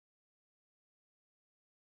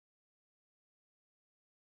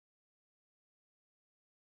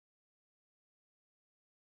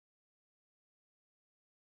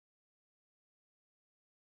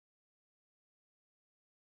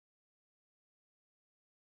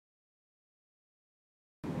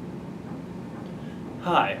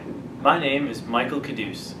Hi, my name is Michael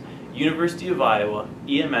Caduce, University of Iowa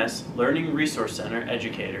EMS Learning Resource Center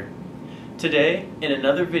educator. Today, in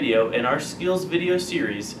another video in our Skills video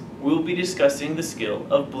series, we will be discussing the skill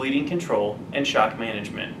of bleeding control and shock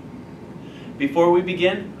management. Before we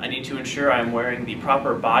begin, I need to ensure I am wearing the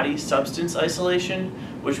proper body substance isolation,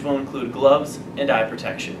 which will include gloves and eye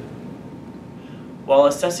protection. While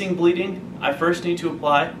assessing bleeding, I first need to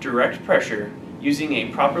apply direct pressure using a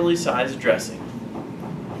properly sized dressing.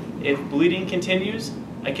 If bleeding continues,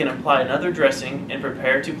 I can apply another dressing and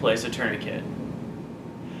prepare to place a tourniquet.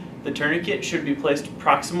 The tourniquet should be placed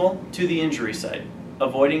proximal to the injury site,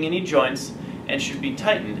 avoiding any joints, and should be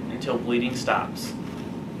tightened until bleeding stops.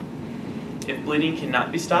 If bleeding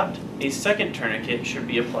cannot be stopped, a second tourniquet should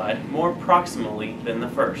be applied more proximally than the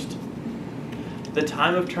first. The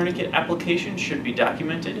time of tourniquet application should be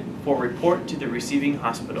documented for report to the receiving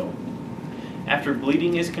hospital. After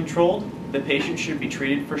bleeding is controlled, the patient should be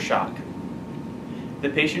treated for shock. The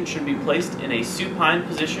patient should be placed in a supine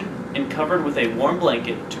position and covered with a warm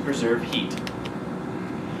blanket to preserve heat.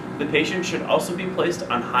 The patient should also be placed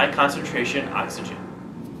on high concentration oxygen.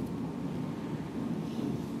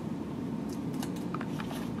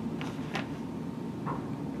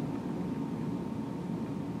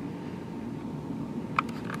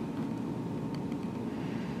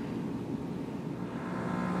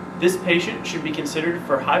 This patient should be considered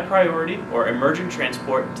for high priority or emergent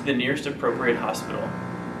transport to the nearest appropriate hospital.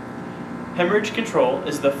 Hemorrhage control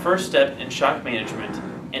is the first step in shock management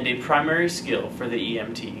and a primary skill for the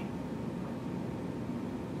EMT.